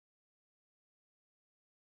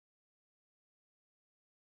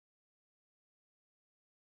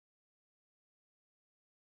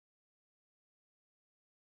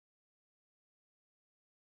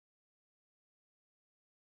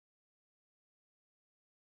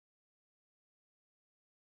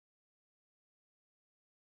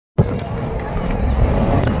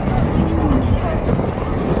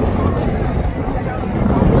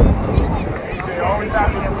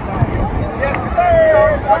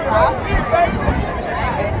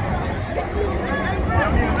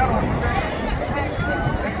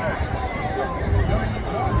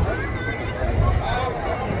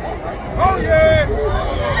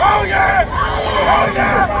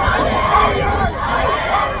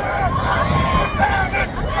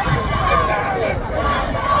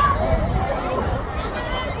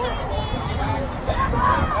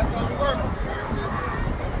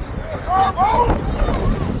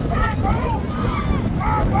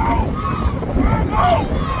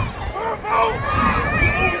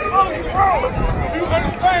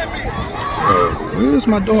Where's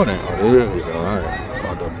my daughter? Oh, there we go. All right.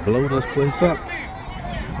 About to blow this place up.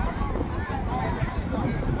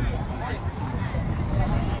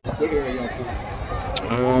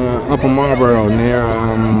 Upper Marlboro near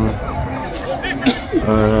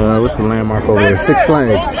what's the landmark over there? Six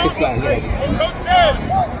Flags. Six Flags.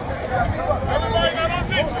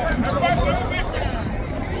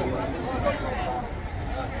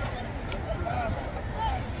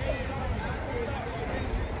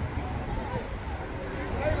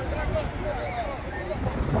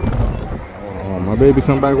 Oh, my baby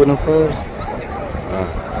come back with them first.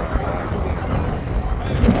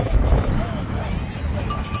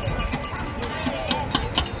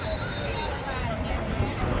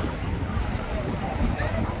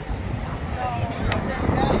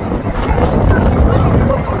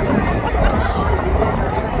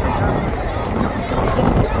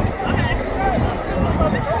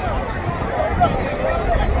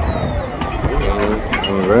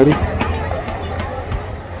 Ready?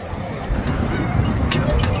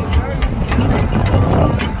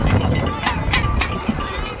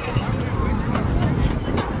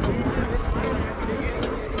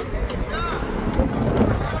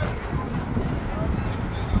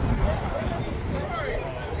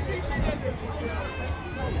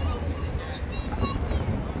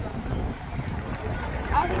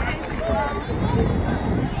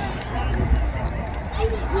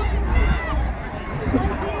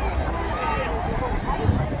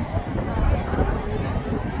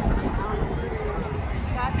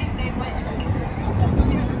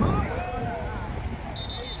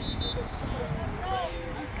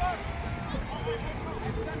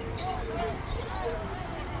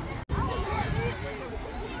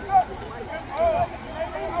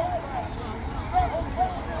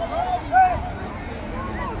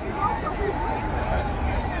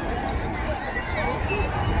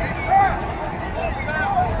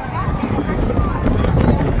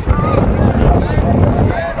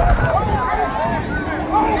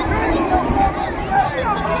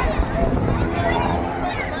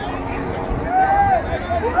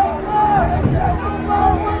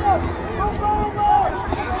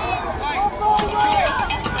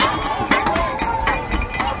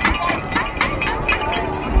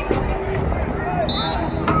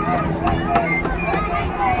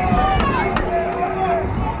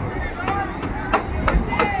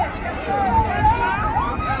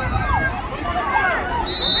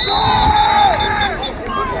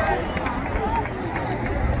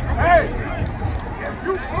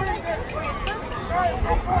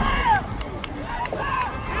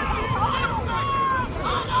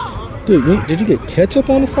 Dude, did you get ketchup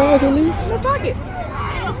on the fries at least? In the pocket.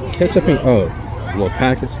 Ketchup and, oh, little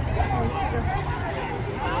packets.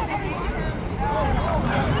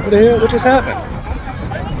 What the hell? What just happened?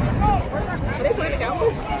 Are they playing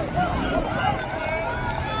Cowboys?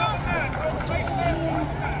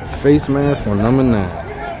 Face mask on number 9.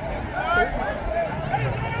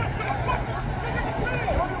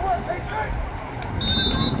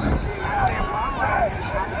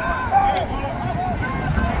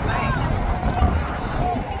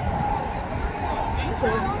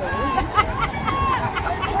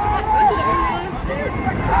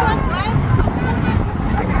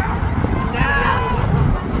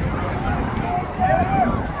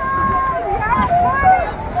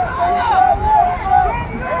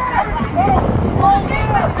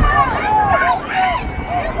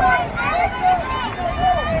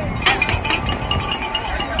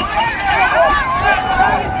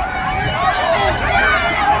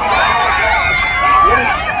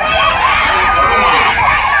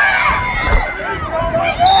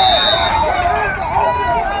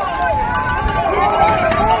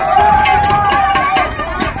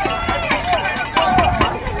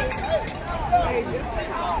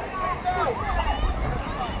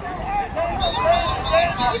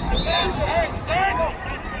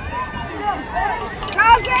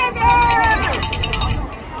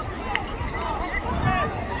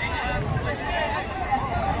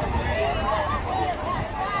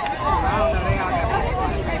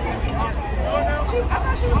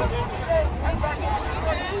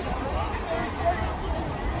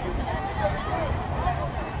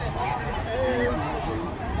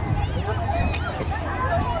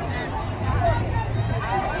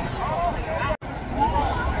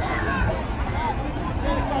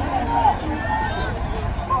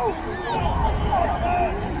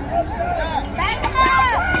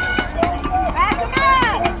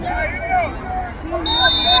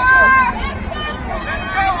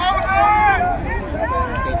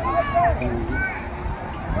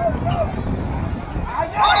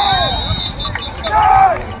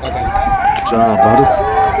 job, brothers.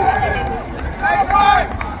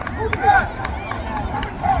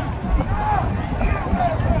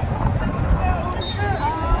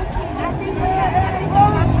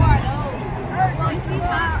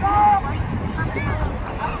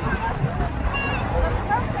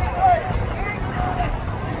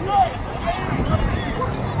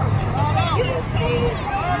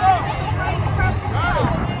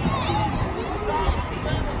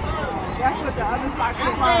 That's what the other side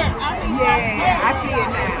is. Yeah, I see it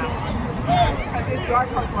now. Because this dark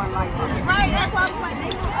person one like that. Right, that's why I was like,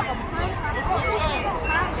 they put up a pun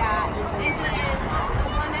guy, and then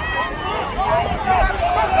the one that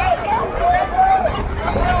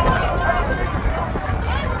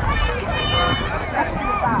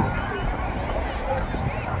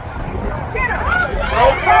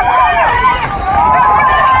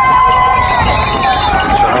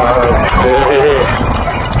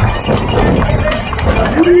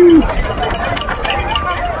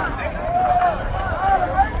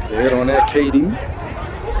Head on that, KD.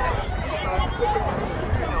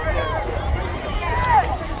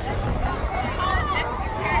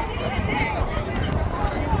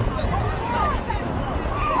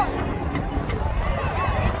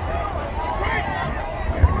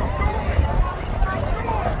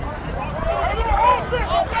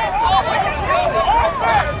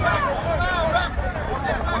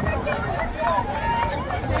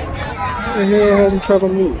 The hell hasn't Trevor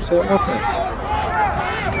moved? So offense.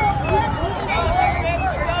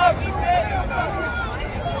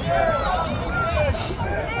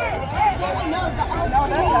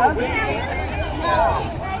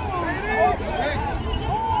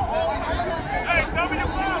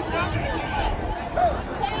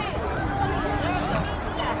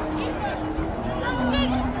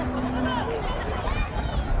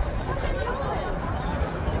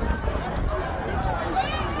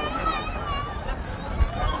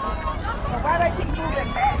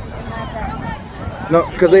 No,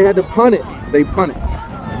 because they had to punt it. They punt it.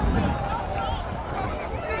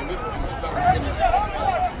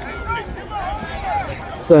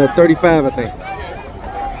 It's 35, I think.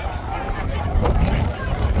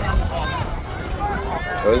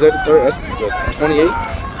 Oh, is that the 30? That's the 28?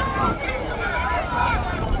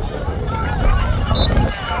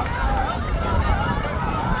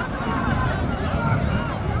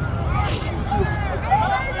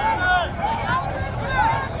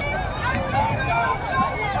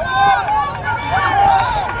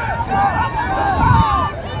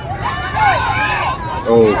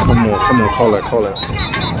 Oh, come on, call that.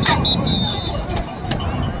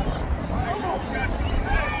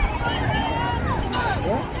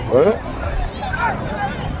 What?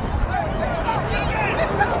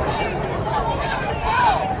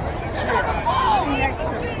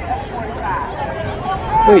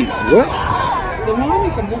 Wait, what? The mommy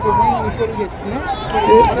can move around before he gets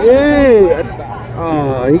snapped. Yeah.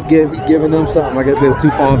 Oh, he giving them something. I guess they was too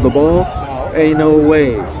far off the ball. Ain't no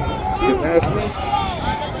way.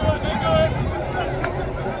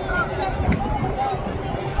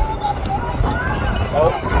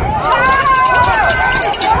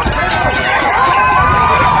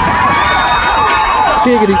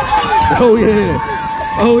 Tiggity. Oh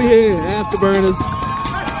yeah, afterburners.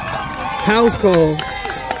 House call.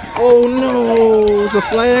 Oh no, it's a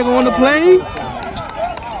flag on the play?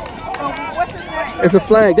 What's his name? It's a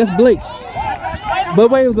flag, that's Blake. But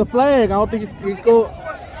wait, it was a flag. I don't think he scored.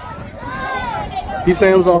 He's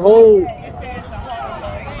saying it was a hold.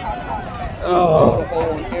 Oh.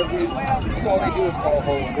 That's all they do is call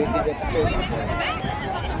hold. They get the fish.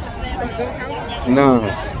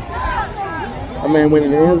 No. That man went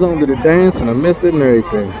in the end zone to the dance and I missed it and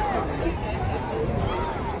everything.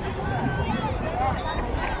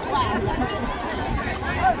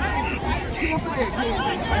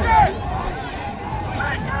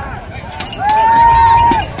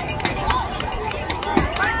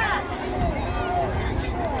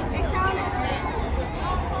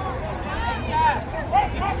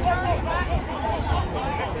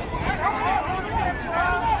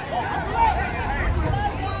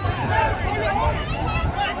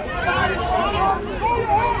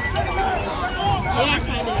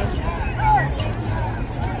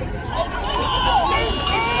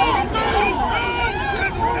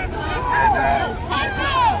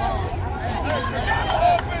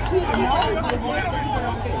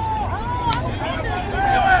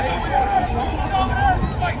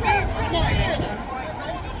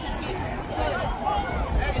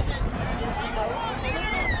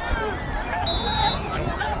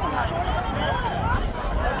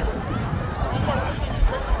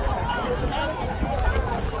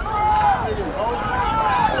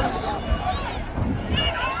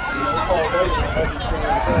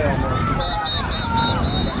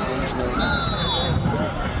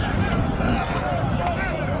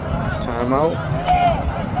 Timeout.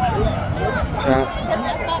 Time.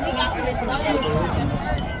 That's why we got this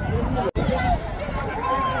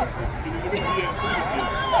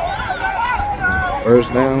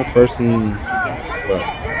First down, first and what?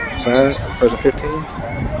 5, first and 15.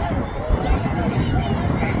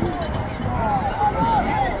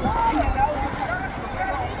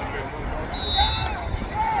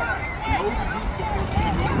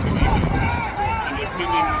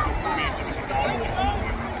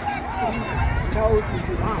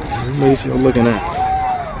 What are you looking at?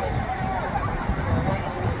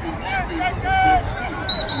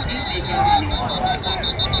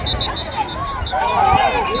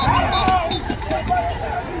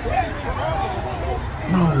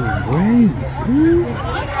 No way.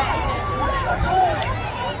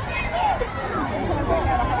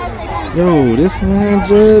 Yo, this man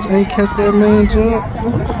judge ain't catch that man jump.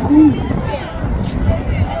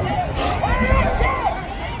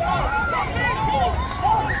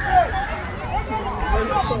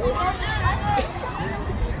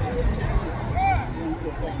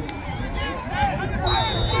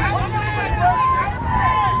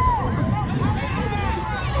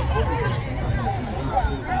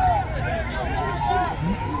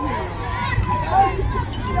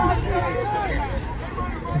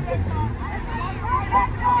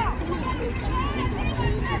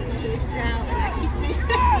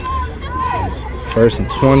 First and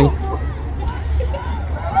 20.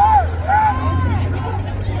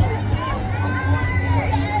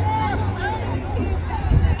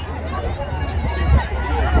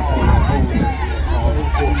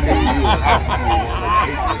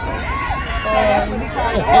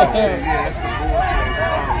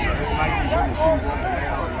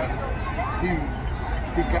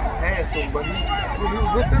 He got past him, but he was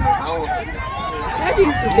within his own. That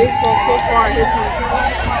used to baseball so far in his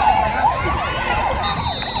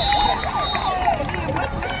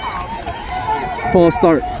False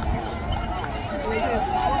start.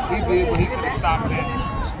 He did, but he could have stopped that.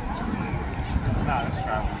 Nah, that's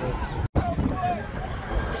travel.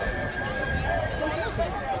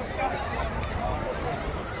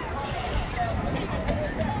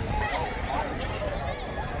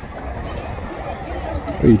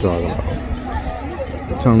 What are you talking about?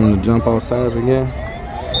 You telling him to jump off sides again?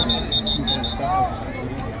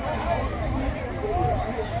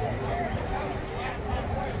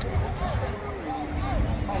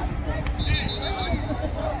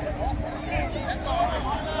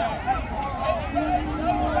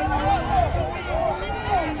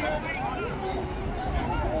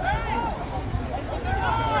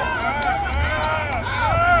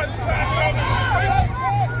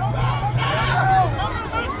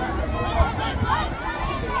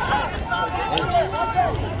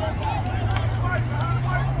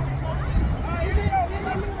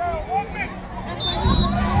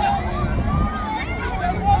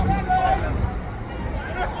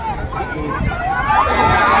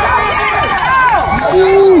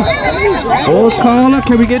 Ball's caller,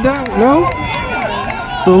 can we get down? No?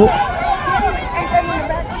 So,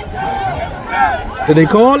 did they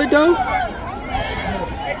call it though?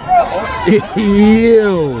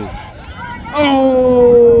 Ew.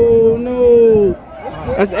 Oh no.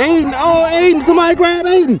 That's Aiden. Oh, Aiden, somebody grab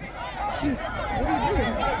Aiden.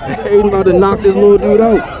 Aiden about to knock this little dude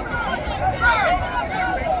out.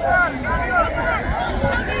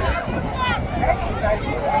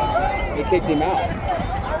 They kicked him out.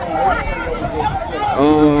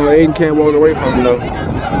 Oh, Aiden can't walk away from him though.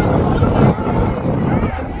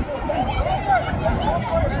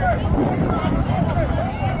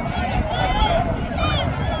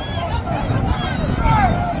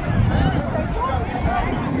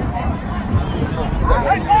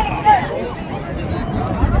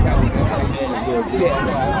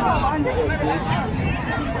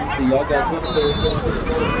 See, y'all got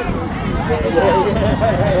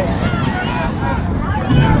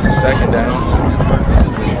Second down.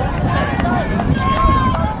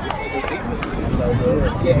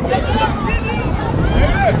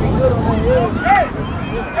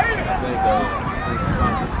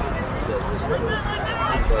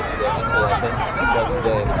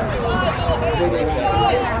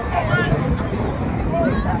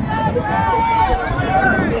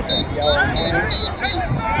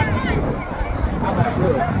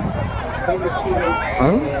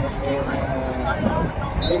 Huh?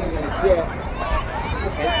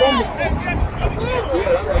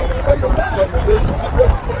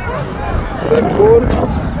 Second quarter?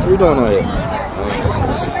 What are you doing out here?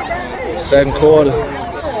 Second quarter.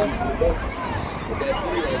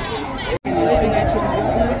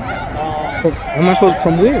 Am I supposed to,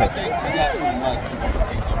 from where?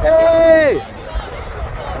 Hey!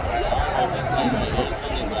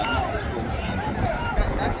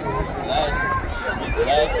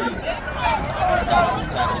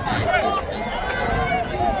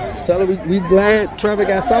 Tell her we glad Trevor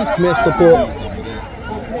got some Smith support.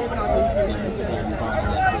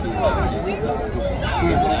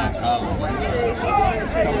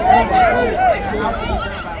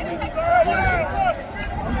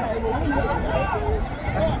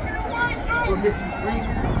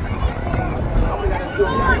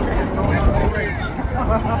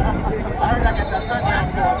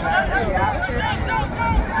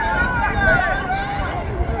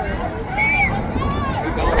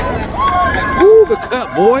 Ooh, the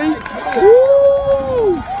cut, boy.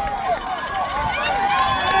 Ooh.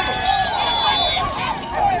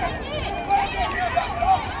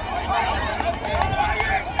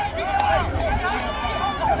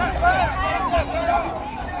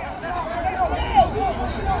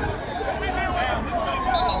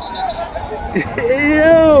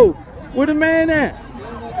 Yo, where the man at?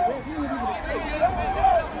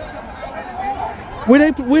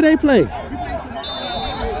 Where they play?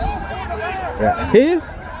 Yeah. Here?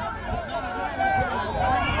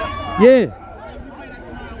 Yeah.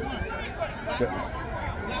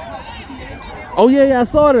 Oh yeah, I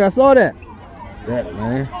saw that. That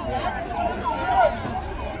man.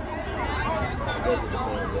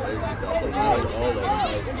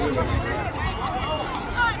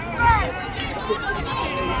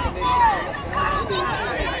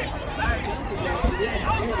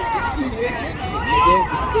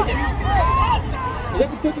 Is that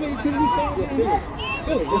the cultivated tree we saw?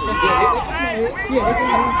 Philly.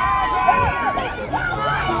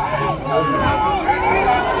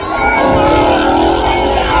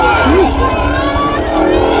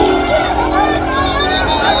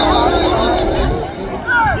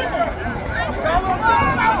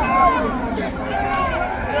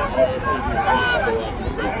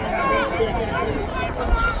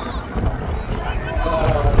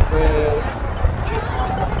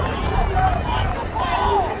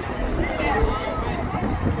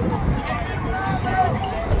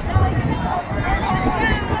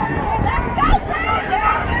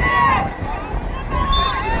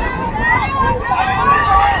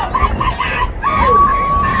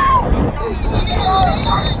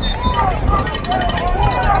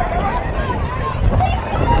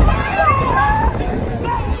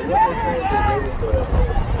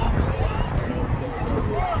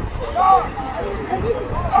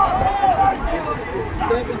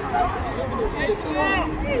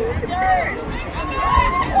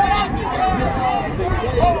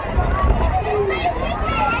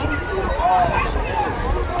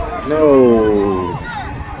 No.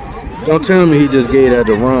 Don't tell me he just gave that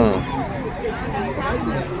to Ron.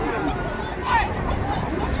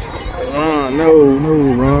 Ron, no,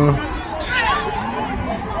 Ron.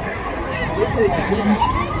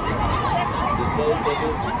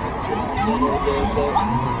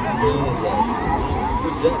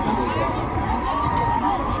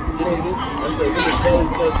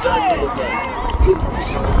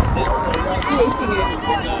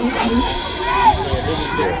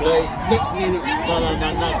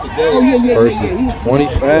 First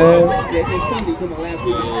 25?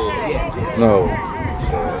 No.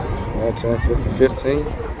 10, 15?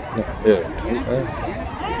 No, yeah, 25.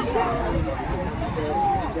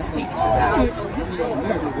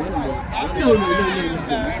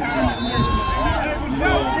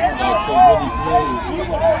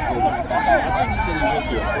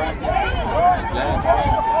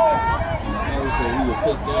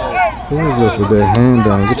 Who is this with that hand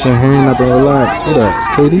down? Get your hand up and relax. Who that? It's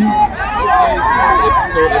KD?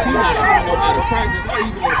 So if he's not showing up out of practice, how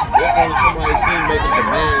you going to walk on somebody's team making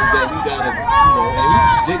demands that he got to, and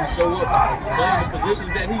he didn't show up playing the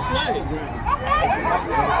positions that he played?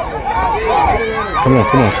 Come on.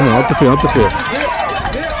 Out the field.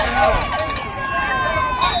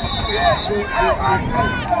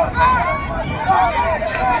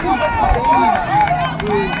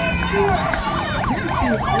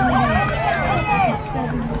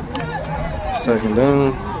 Second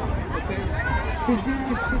down.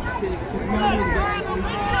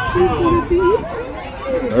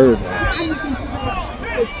 Third down.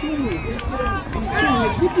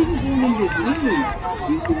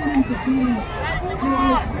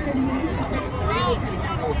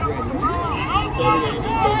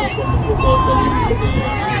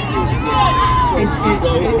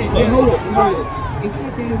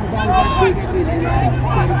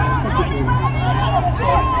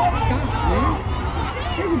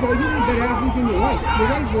 First of all, you need better athletes in your life. Your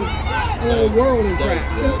life was all world and crap.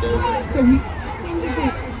 So he, this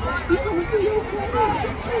is coming for your car.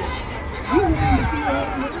 You want to be out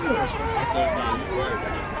in the world.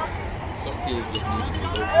 Some kids just need to get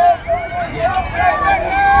over.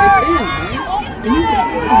 It's him, man. And you got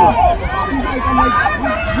to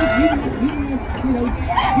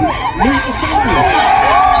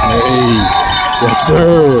Hey, yes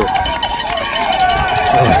sir.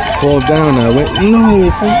 Fall down now. Wait,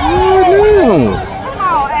 no, for what now? Come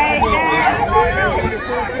on, AJ.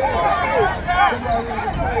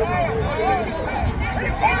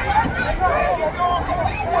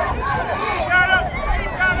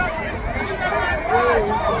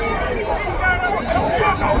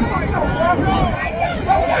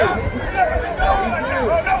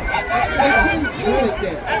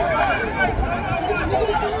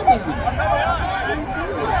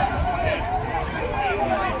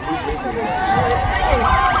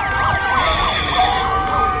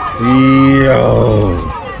 Yo,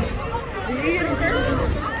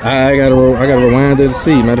 I gotta rewind it to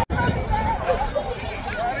see. Matter.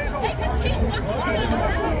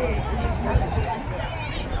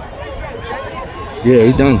 Yeah,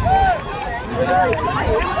 he's done.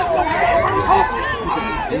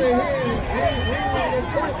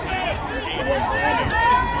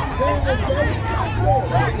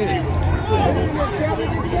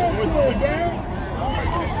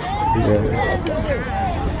 Yeah.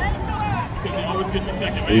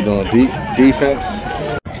 He's doing defense.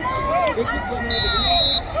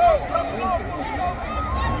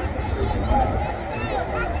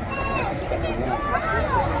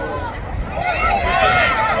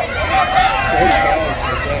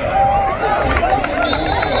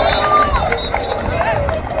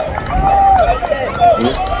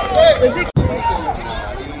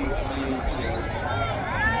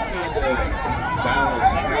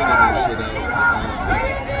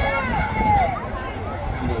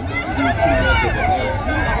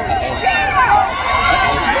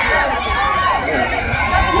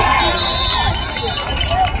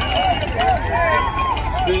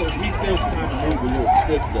 He still kind of move a little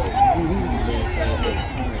stiff though.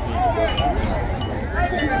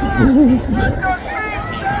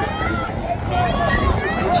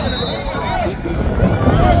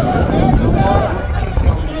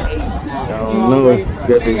 I don't know.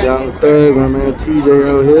 Got the young thug, my man TJ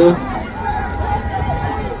out here.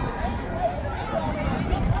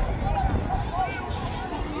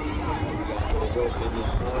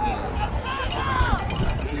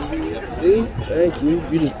 See? Thank you.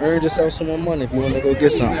 You just earned yourself some more money if you want to go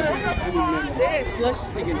get something.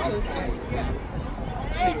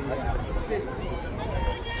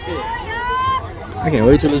 I can't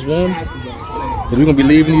wait till it's warm. Because we're going to be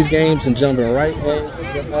leaving these games and jumping right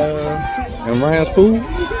in Ryan's pool.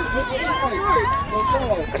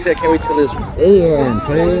 I said I can't wait till it's warm,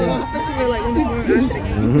 player.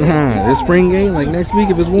 Nah, this spring game, like next week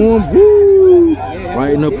if it's warm, woo!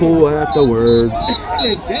 Right in the pool afterwards.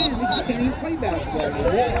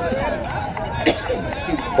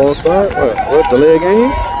 False start? What? Delay a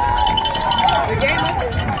game?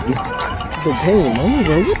 The game? Oh,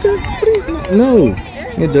 bro, what the? No.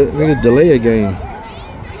 Niggas delay a game.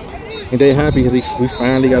 And they happy because we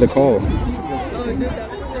finally got a call.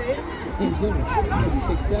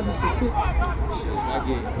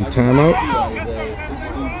 Timeout.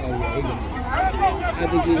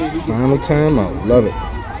 Final timeout. Love it.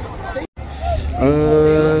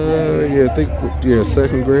 Yeah, I think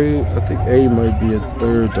second grade. I think A might be a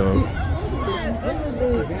third though.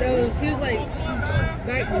 He was like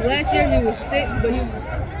last year he was 6, but he was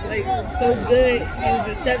like so good. He was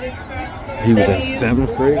in 7th. He was in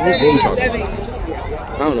 7th grade? What are you talking about?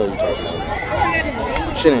 I don't know what you're talking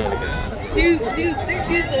about. Shenanigans. He was 6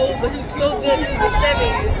 years old, but he was so good he was in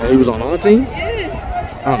 7th. And he was on our team?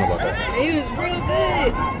 Yeah. I don't know about that. And he was real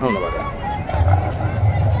good. I don't know about that.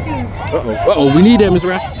 Uh-oh, we need that, Mr.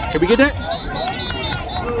 Raff. Can we get that?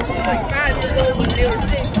 He was like 5 years old when they were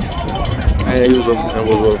 6. And he was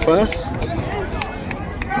with us?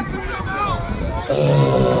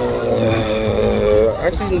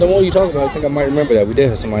 Actually, the more you talk about it, I think I might remember that. We did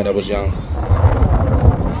have somebody that was young.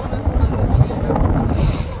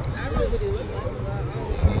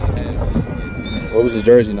 What was his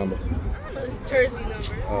jersey number? Jersey number.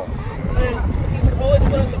 Oh. And he would always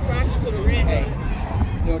put on the practice with a red helmet.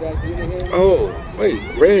 Oh, wait,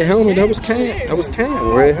 red helmet. That was Cam. That was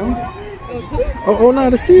Cam. Red helmet. That was who? Oh, no,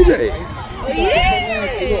 that's TJ. Oh, yeah.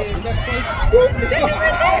 Is that him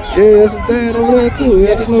right there? Yeah, that's his dad over there too.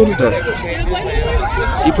 Yeah, I just noticed that.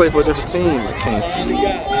 He played for a different team. I can't see.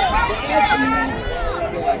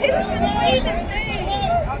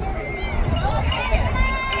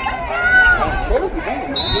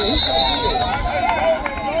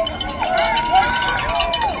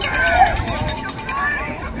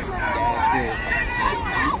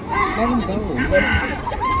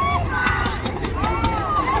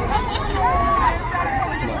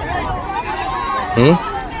 Hmm?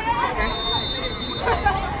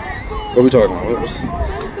 What are we talking about?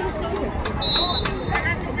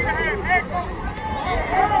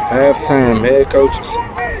 Halftime head coaches.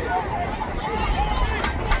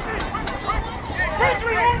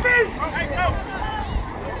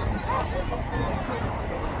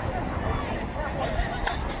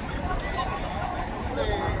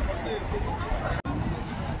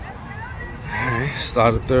 Alright,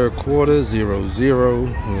 started third quarter, 0-0.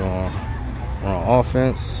 We're on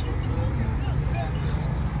offense.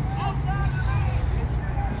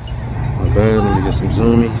 Not bad, let me get some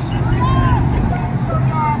zoomies.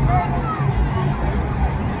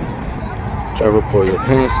 Trevor, pull your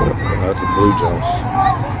pants up. That's the Blue Jones.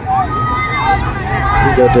 We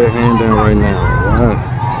got that hand down right now. Wow.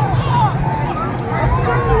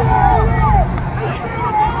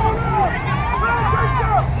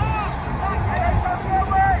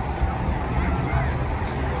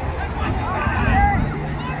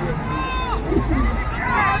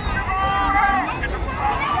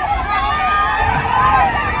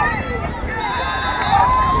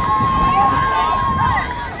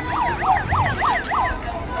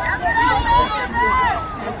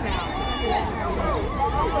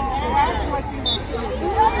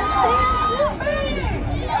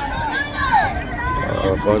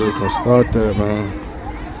 Butters don't start that, man.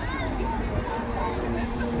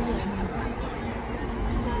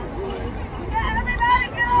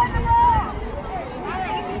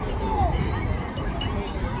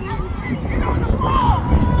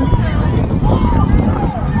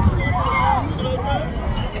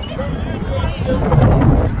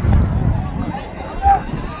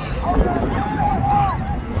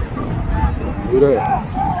 Who that?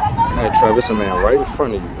 Hey, Travis, a man right in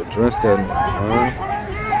front of you. Address that man, man.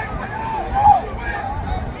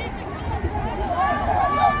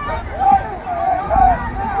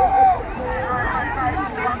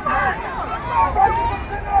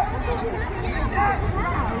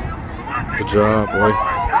 Good job, boy.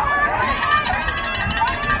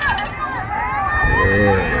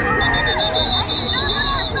 Yeah.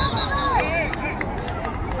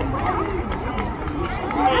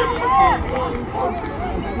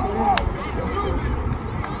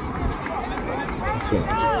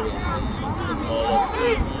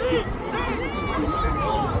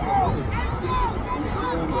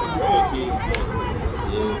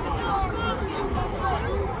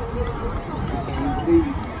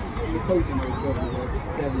 Coaching those girls like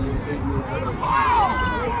 7 years, 8 years old.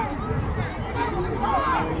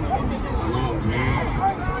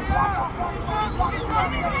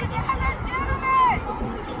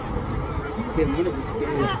 Tim, one of his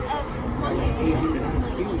kids, like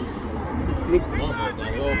 800 kilos.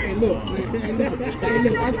 Hey,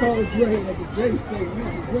 look, I called Dre at the Dre thing,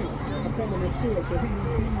 I called him at school, so he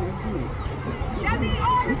was good.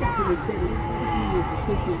 We got to the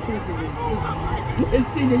assistant principal. His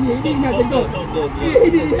senior year, he didn't have to go. Yeah, he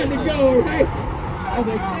didn't have to go, right? I was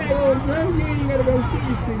like, hey, old bro, you ain't got to go to school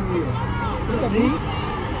this senior year. What's up, Pete?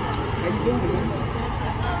 How you doing, man?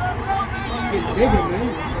 Getting bigger, man.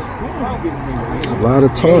 It's a lot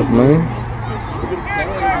of talk, man.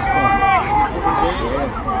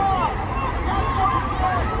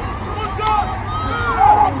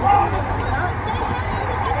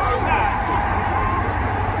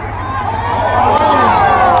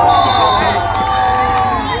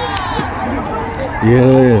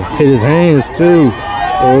 Yeah, hit his hands too.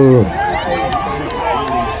 Oh,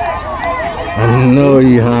 I know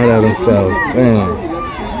he hot at himself. Damn.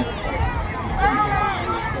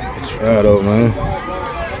 Try though, man.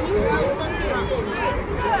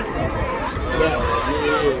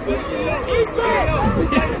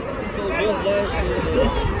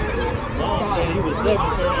 He was 7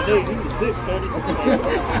 turning 8. He was 6 turning 8.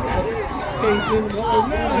 Can't send him home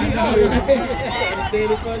now. He's out here. Gotta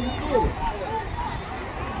stand in front of his foot.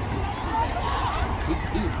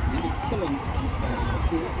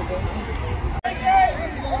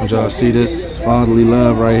 Want y'all see this? It's fatherly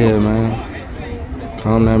love right here, man.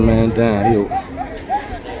 Calm that man down. He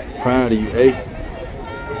proud of you, eh?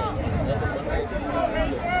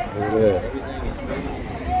 Look at that.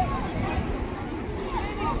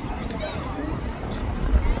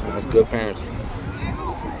 That's good parenting.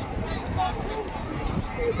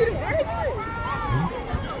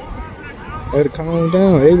 Had to calm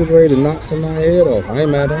down. He was ready to knock somebody's head off. I ain't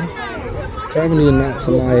mad at him. Trevor need to knock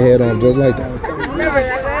somebody's head off just like that.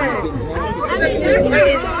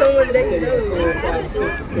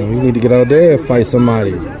 You need to get out there and fight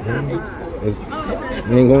somebody. You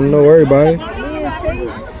ain't gonna know everybody.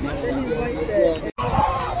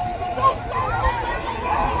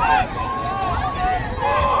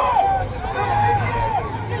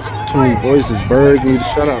 Too many voices. Berg need to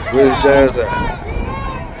shut up. Where's Jazz at?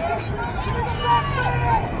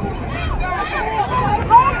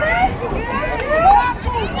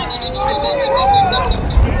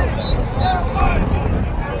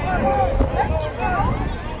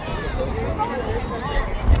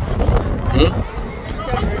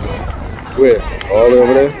 Where? All the way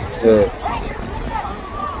over there? Yeah.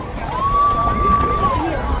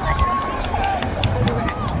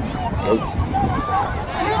 Nope.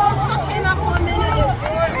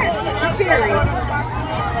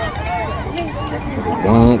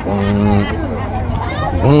 Womp womp.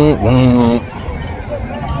 Womp womp.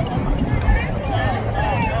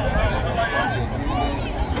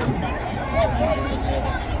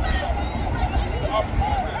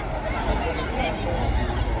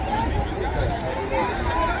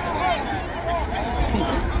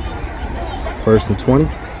 First and 20.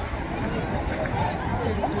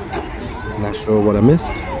 Not sure what I missed.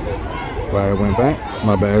 Why I went back.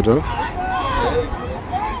 My bad, Joe.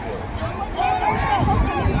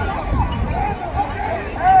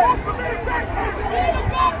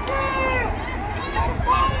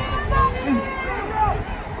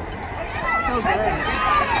 So good.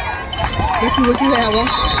 Bet you what you had, one.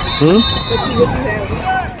 Bet you what you had, one.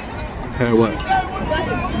 Had what?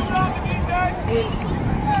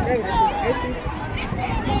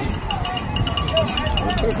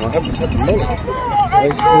 I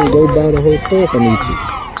can go buy the whole store if I need to.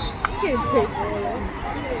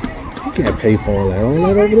 You can't pay for all that. All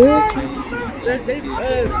that over there? They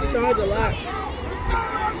charge a lot.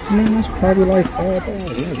 Man, that's probably like $5.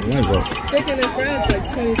 That's light work. Chicken and fries like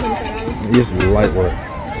 $20, $25. This is light work.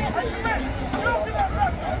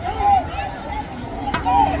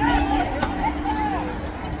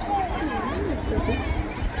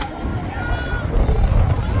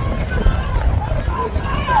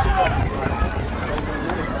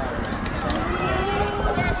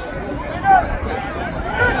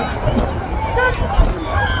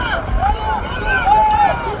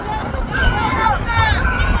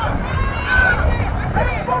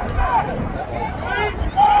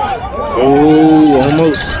 Oh,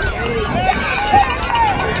 almost.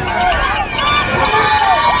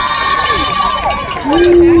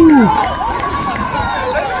 Woo.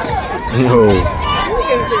 No.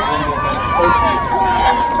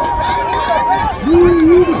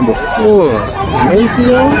 Number 4.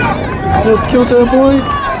 Maceo almost killed that boy.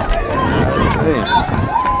 Damn.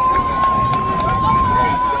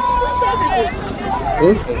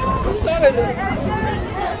 Who's talking to?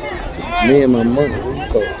 Me and my mother. Who you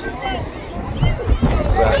talking to?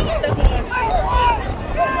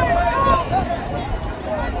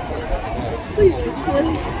 Please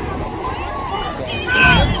explain.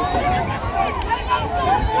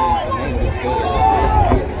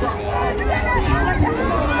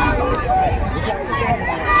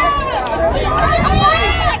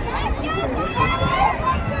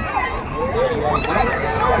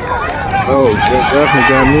 Oh, that definitely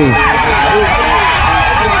got me.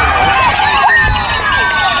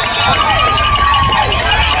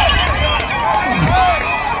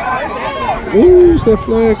 Ooh, what's that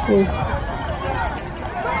flag for?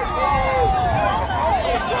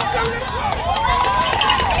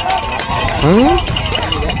 Huh?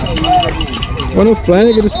 What no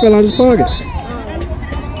flag? It just fell out of his pocket.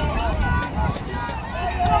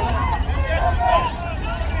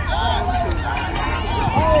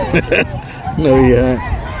 No, yeah.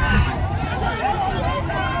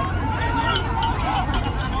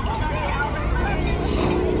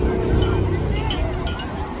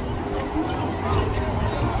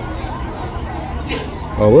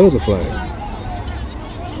 Oh, where's the flag?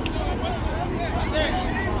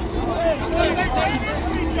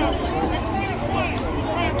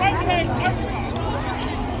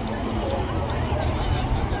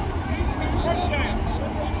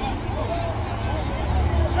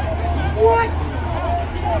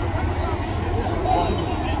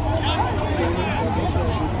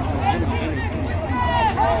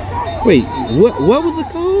 Wait, what was it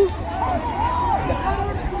called?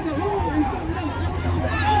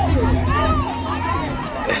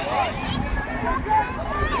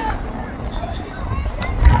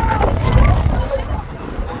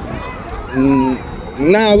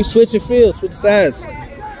 Nah, we switching fields, switch sides.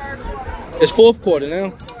 It's fourth quarter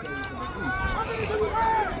now.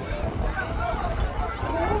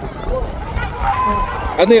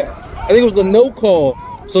 I think it was a no call.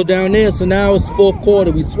 So down there, so now it's fourth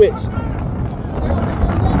quarter, we switched.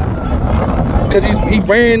 Cause he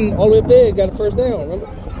ran all the way up there and got a first down, remember?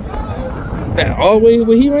 That all the way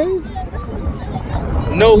where he ran?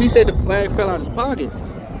 No, he said the flag fell out of his pocket.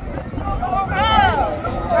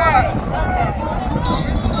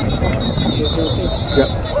 Yep.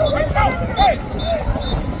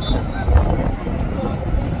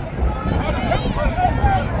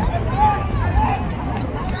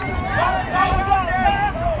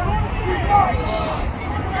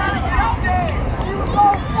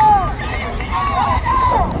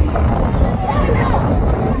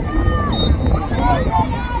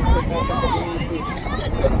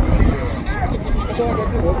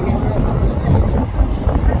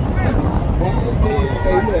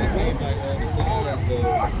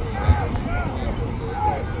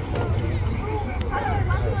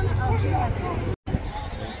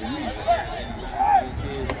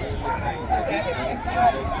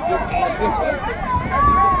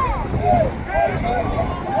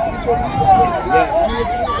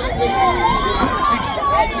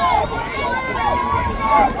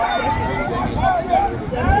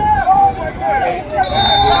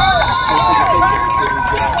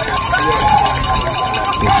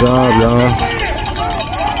 Good job, y'all.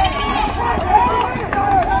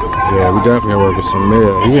 Yeah, we definitely working some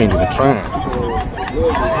mail. He ain't even trying.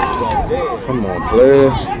 Come on,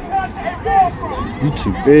 player. You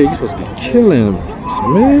too big. You supposed to be killing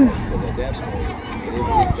some man.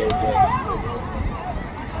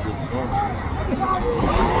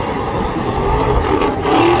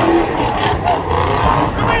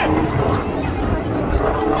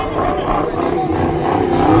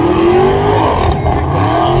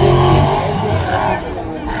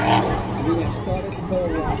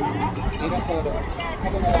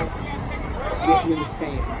 Get you in the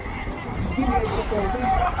stands. Give me that shit for a reason.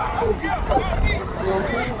 You know what I'm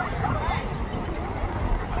saying?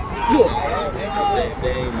 Look.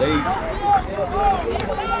 They ain't lazy.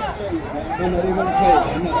 No, they won't play.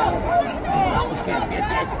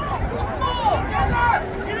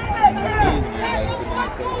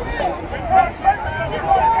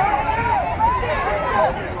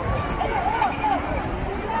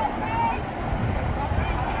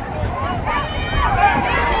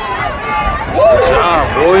 Good job,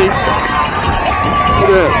 boy. Look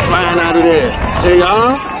at that, flying out of there. JR,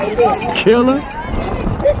 killer.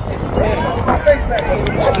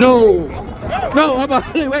 No, how about,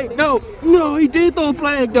 wait, no, he did throw a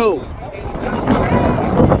flag though.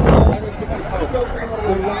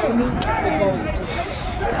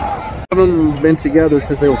 Them been together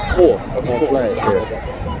since they was 4 on flag.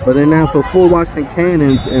 Yeah. But then now for full Washington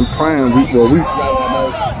Cannons and Prime,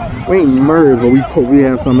 we ain't merged, but we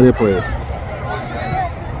have some of their players.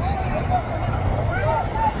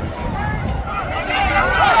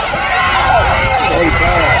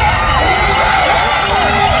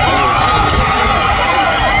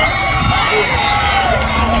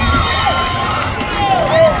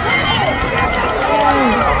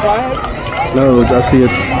 No, I see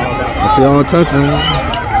it. I see all touchdown.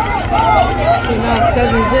 Now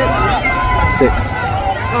 7-zip. 6.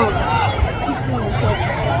 Oh.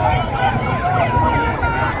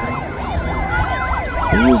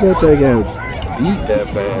 Who was that got beat that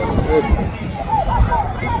bad?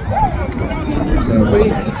 Is that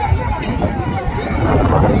Wade?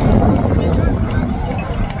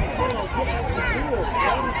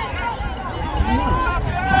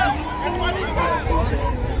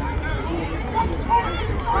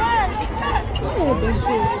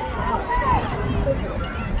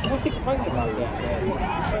 What's he complaining about that?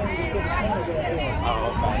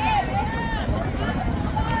 Oh, okay.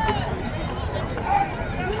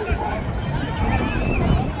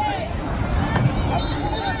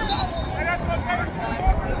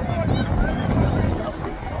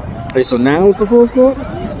 Hey, so now it's the fourth quarter?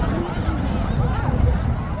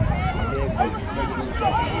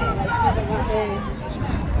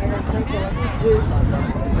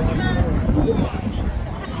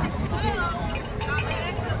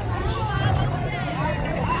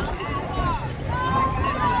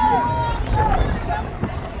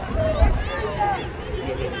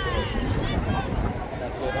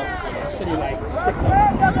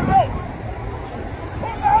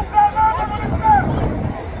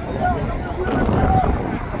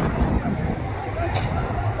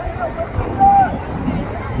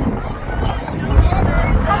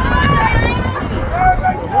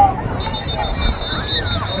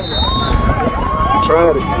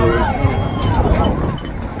 Tried it, man.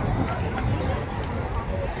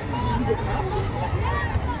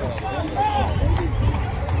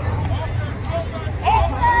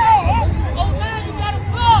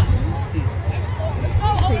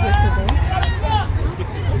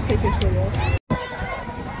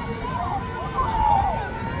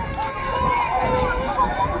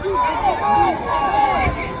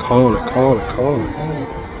 Call it.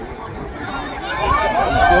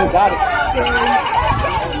 Still got it.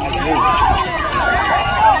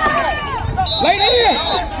 Lay there!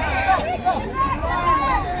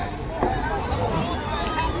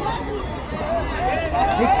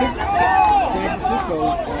 San Francisco, a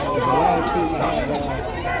lot of teams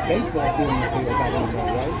have baseball field in the field back in there,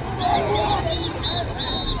 right?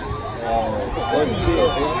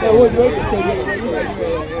 That was right to stay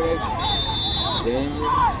there.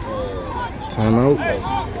 Timeout.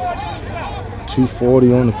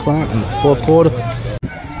 2:40 on the clock in the fourth quarter. The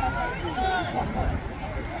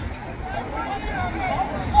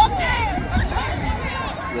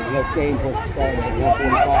next game supposed to start at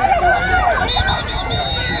 1:45.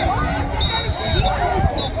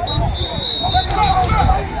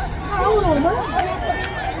 Hold on, man.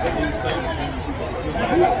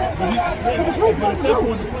 That place gotta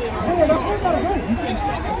go. Yeah, that place gotta go.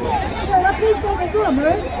 Yeah, that place gotta go,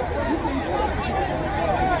 man.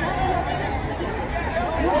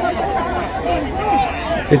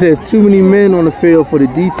 It says too many men on the field for the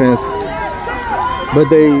defense, but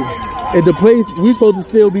at the place we supposed to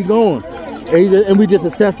still be going, and we just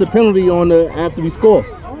assess the penalty on the after we score.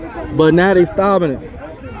 But now they stopping it.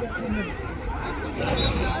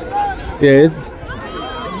 Yeah,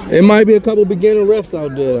 it might be a couple beginner refs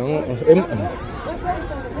out there.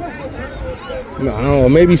 I don't know.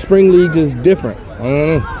 Maybe spring league is different. I don't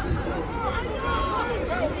know.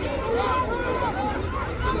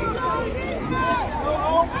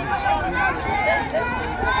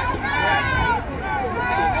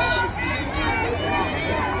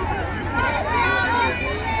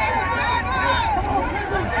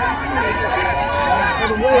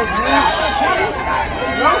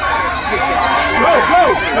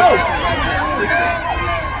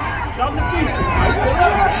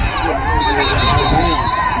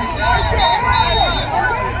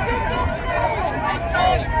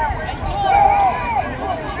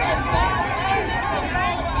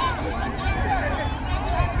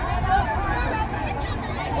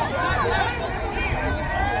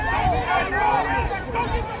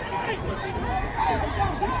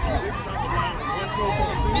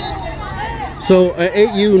 So at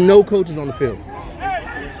 8U, no coaches on the field.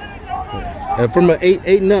 And from an 8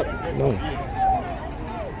 and up, no.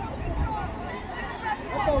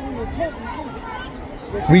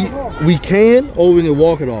 We can, or we can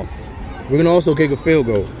walk it off. We can also kick a field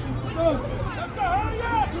goal.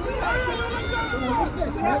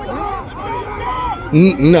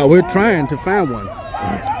 No, we're trying to find one.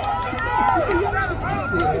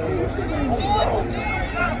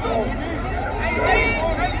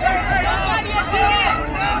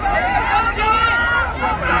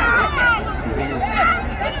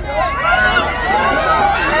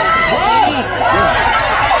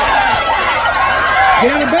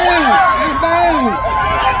 Get out of bounds! Out of bounds!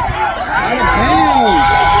 Out of bounds!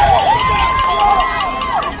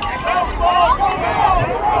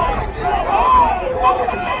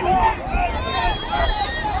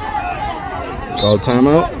 Call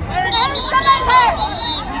timeout.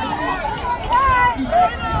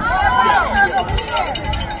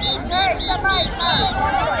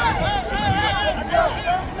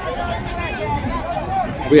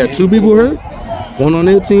 We got 2 people hurt. 1 on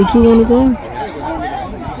their team, 2 on the phone.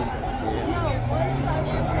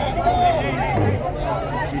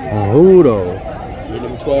 Who though?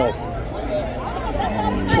 Number 12.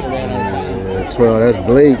 12, that's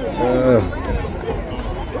Blake. 12.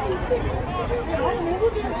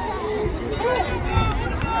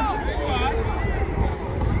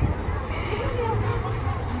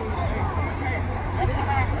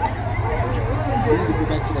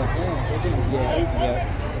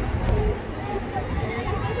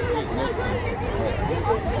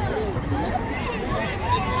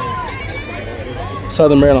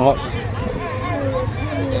 Southern Maryland Hawks.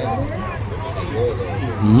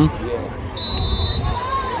 Mm-hmm.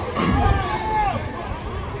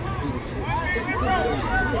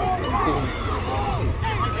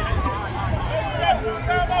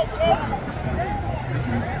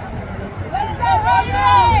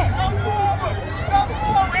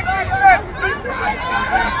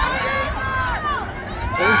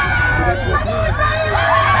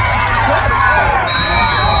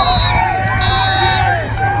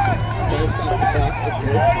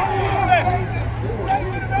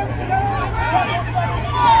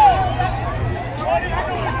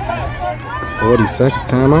 40 seconds,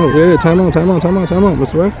 timeout. Yeah, timeout,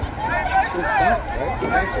 Mr. Ref.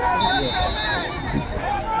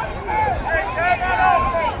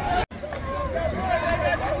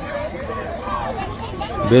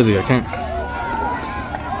 Busy, I can't.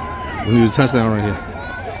 We need a touchdown right here.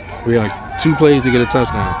 We got like 2 plays to get a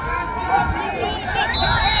touchdown.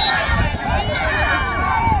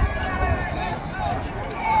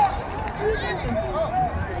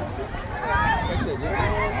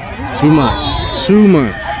 Too much. Too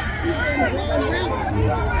much.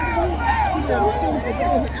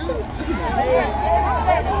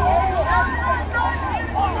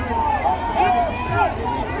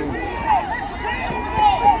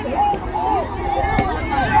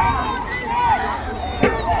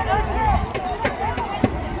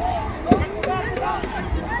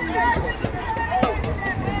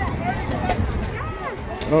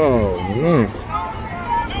 Oh man.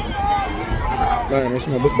 Alright, make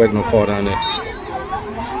sure my book bag don't fall down there.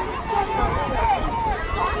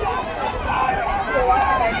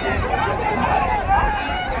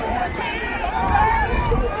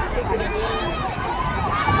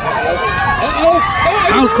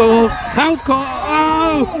 House call! House call!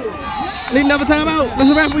 Oh! Need another timeout. Let's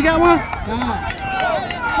wrap. We got one.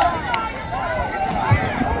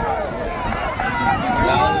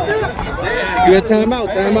 You got timeout.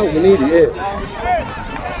 Timeout. We need it. Yeah.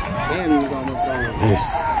 Damn, he was almost gone. Yes.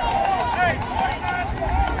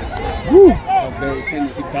 Woo. Barry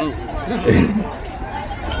Sanders, he don't.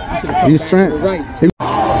 He's trying. Right.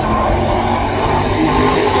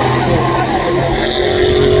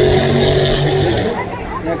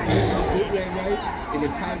 And the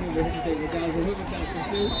time over here, they were down the hook down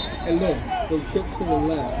and look, go trip to the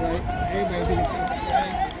left, right? Everybody did it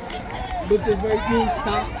right. Look this right here,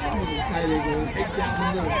 stop. The tight end goes take down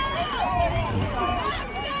the middle.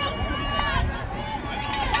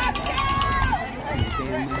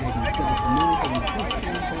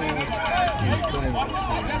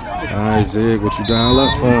 Alright, Zig, what you down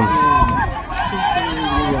left for him?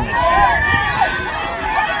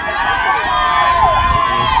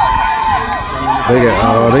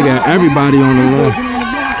 They got everybody on the run.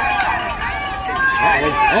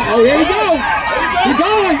 Oh, here he goes. He's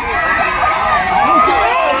going.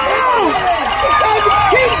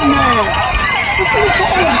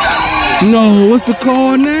 No, what's the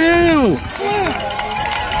call now?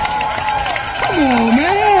 Come on,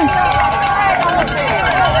 man.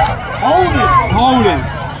 Hold it.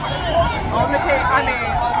 On the cake, I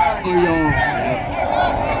mean,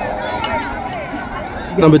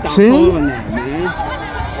 on Number 10?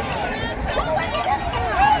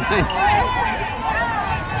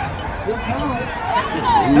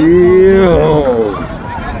 Yo.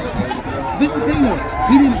 This is the thing though.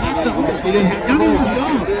 He didn't have to hold. He didn't have to hold. Yellow was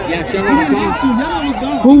gone. Yeah, He didn't have to. Yellow was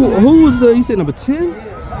gone. Who was the, you said number 10?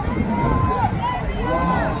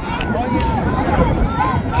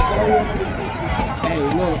 Hey,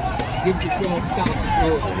 look. Give the 12 stop.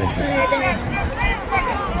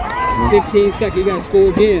 15 seconds. You got to score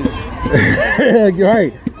again. You're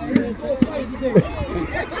right.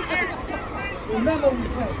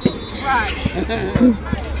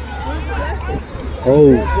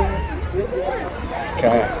 Oh.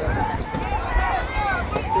 God.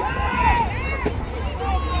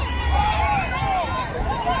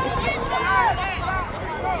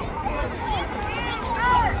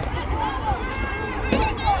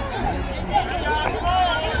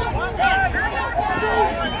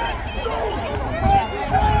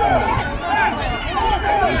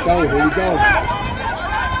 Here we go.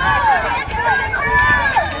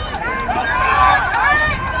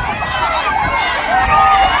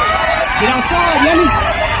 Get outside, Yummy.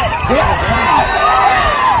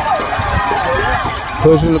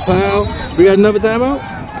 Pushing the pound. We got another timeout?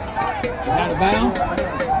 Out of bounds.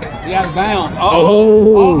 He out of bounds.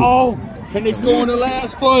 Oh. Uh-oh. Can they score on the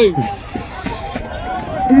last play?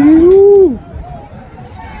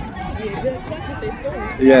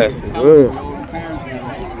 Yes, good.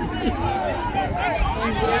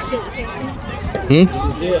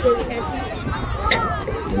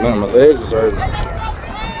 Man, my legs is hurting.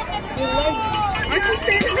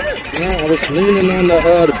 Yeah, I was leaning on the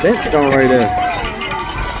bench on right there.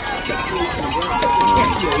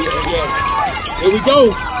 Here we go.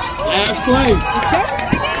 Last play.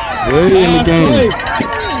 Way in the game.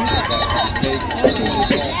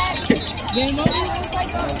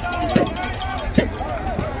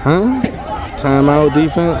 Huh? Timeout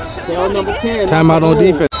defense? They're on number 10. Timeout on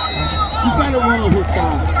defense. You gotta run on his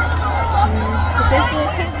side.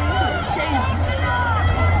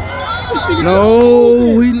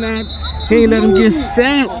 No, he ain't let him get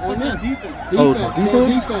set. Oh, it's on defense. Oh, it's on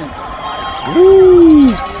defense? Woo!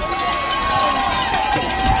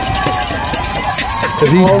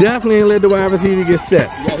 Because he definitely ain't let the wide receiver get set.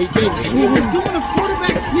 Yeah, he did. He was doing a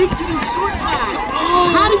quarterback sneak to the short side.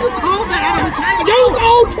 How do you call that out of the tackle? Those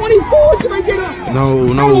old 24s can I get up?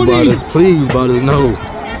 No, Butters. Please, Butters, no.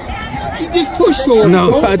 He just pushed short.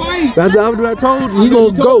 No, that's what I told you. He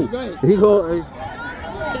gonna go. He gonna.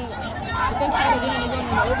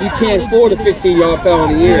 You can't afford a 15-yard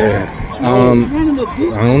penalty here. Yeah. I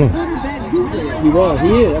don't know. He was. He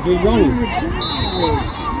is. That's what he's running.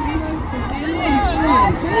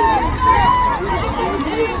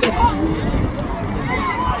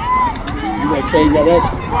 You gotta change that up.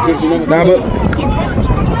 Give the number. Nah, but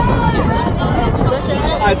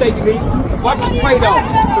I take you, B. Watch this play though.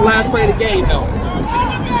 It's the last play of the game though.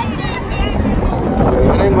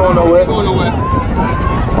 it ain't going nowhere. Going nowhere.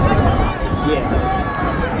 Yeah.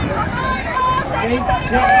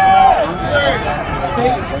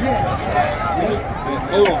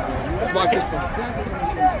 Hold on. Let's watch this one.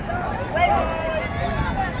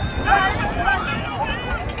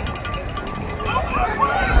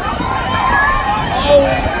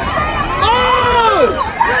 Oh!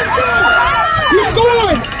 He's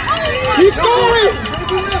scoring! He's scoring!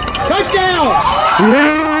 Touchdown!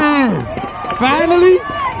 Yeah! Finally!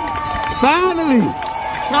 Finally!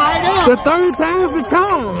 Tied up! The third time's the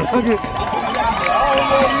charm. Okay.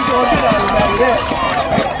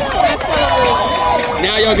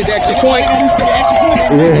 Now y'all get the extra point.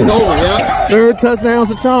 Yeah. It's over, yeah? Third touchdown's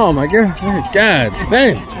the charm, I guess. God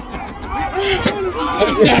dang.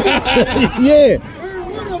 Yeah.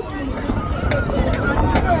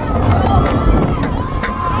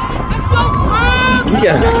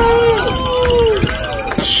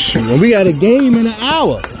 We got a game in an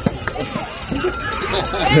hour.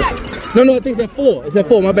 No, I think it's at 4. It's at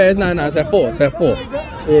 4. My bad. It's not. It's at 4. It's at 4.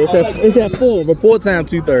 Yeah, it's at 4. Report time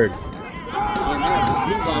 2:30.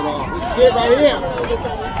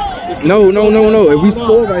 No. If we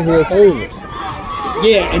score right here, it's over.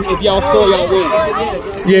 Yeah, and if y'all score, y'all win.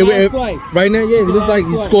 Yeah, right now, yeah. It's like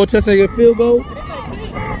you score a touchdown, get a field goal.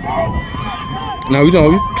 No, we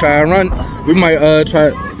try and run. We might try.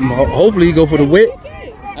 Hopefully, go for the wedge.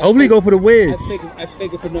 Hopefully, go for the wedge. I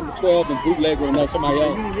figured for number 12 and bootlegger and not somebody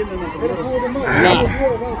else. Nah.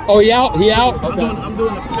 Oh, he out? He out? Okay. I'm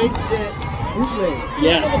doing a fake jet bootleg.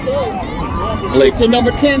 Yes. Blake to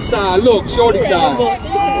number 10 side. Look, shorty side. I'm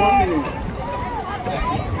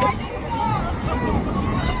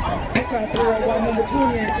trying to figure out why number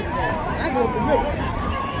 20 ain't coming down. I go up the middle.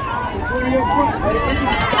 The 20 up front.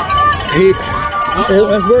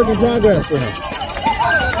 That's work in progress for him.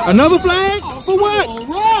 Another flag? For what?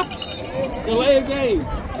 Delay game.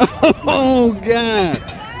 Oh, God.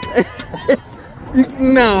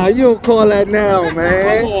 Nah, you don't call that now,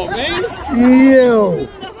 man. Come on, man. Yo.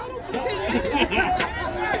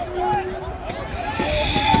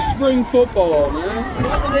 Spring football, man.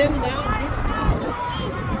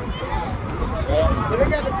 But they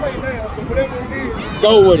got to play now, so whatever it is.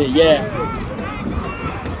 Go with it, yeah.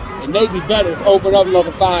 And maybe better is open up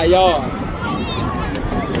another 5 yards.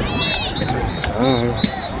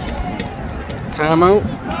 Timeout.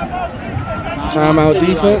 Timeout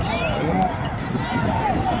defense.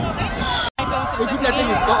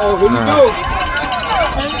 Uh-oh, here we go.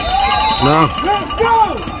 No. Let's go!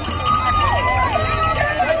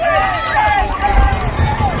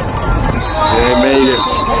 They made it.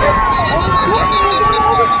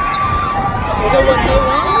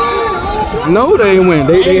 No, they didn't win.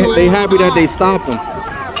 They happy that they stopped them.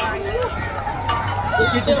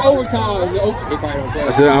 Get this overtime. I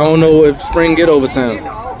said, I don't know if spring get overtime.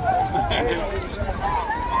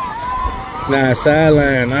 Nah,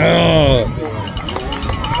 sideline. Oh.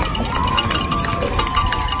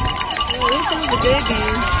 This is a big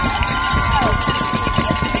game.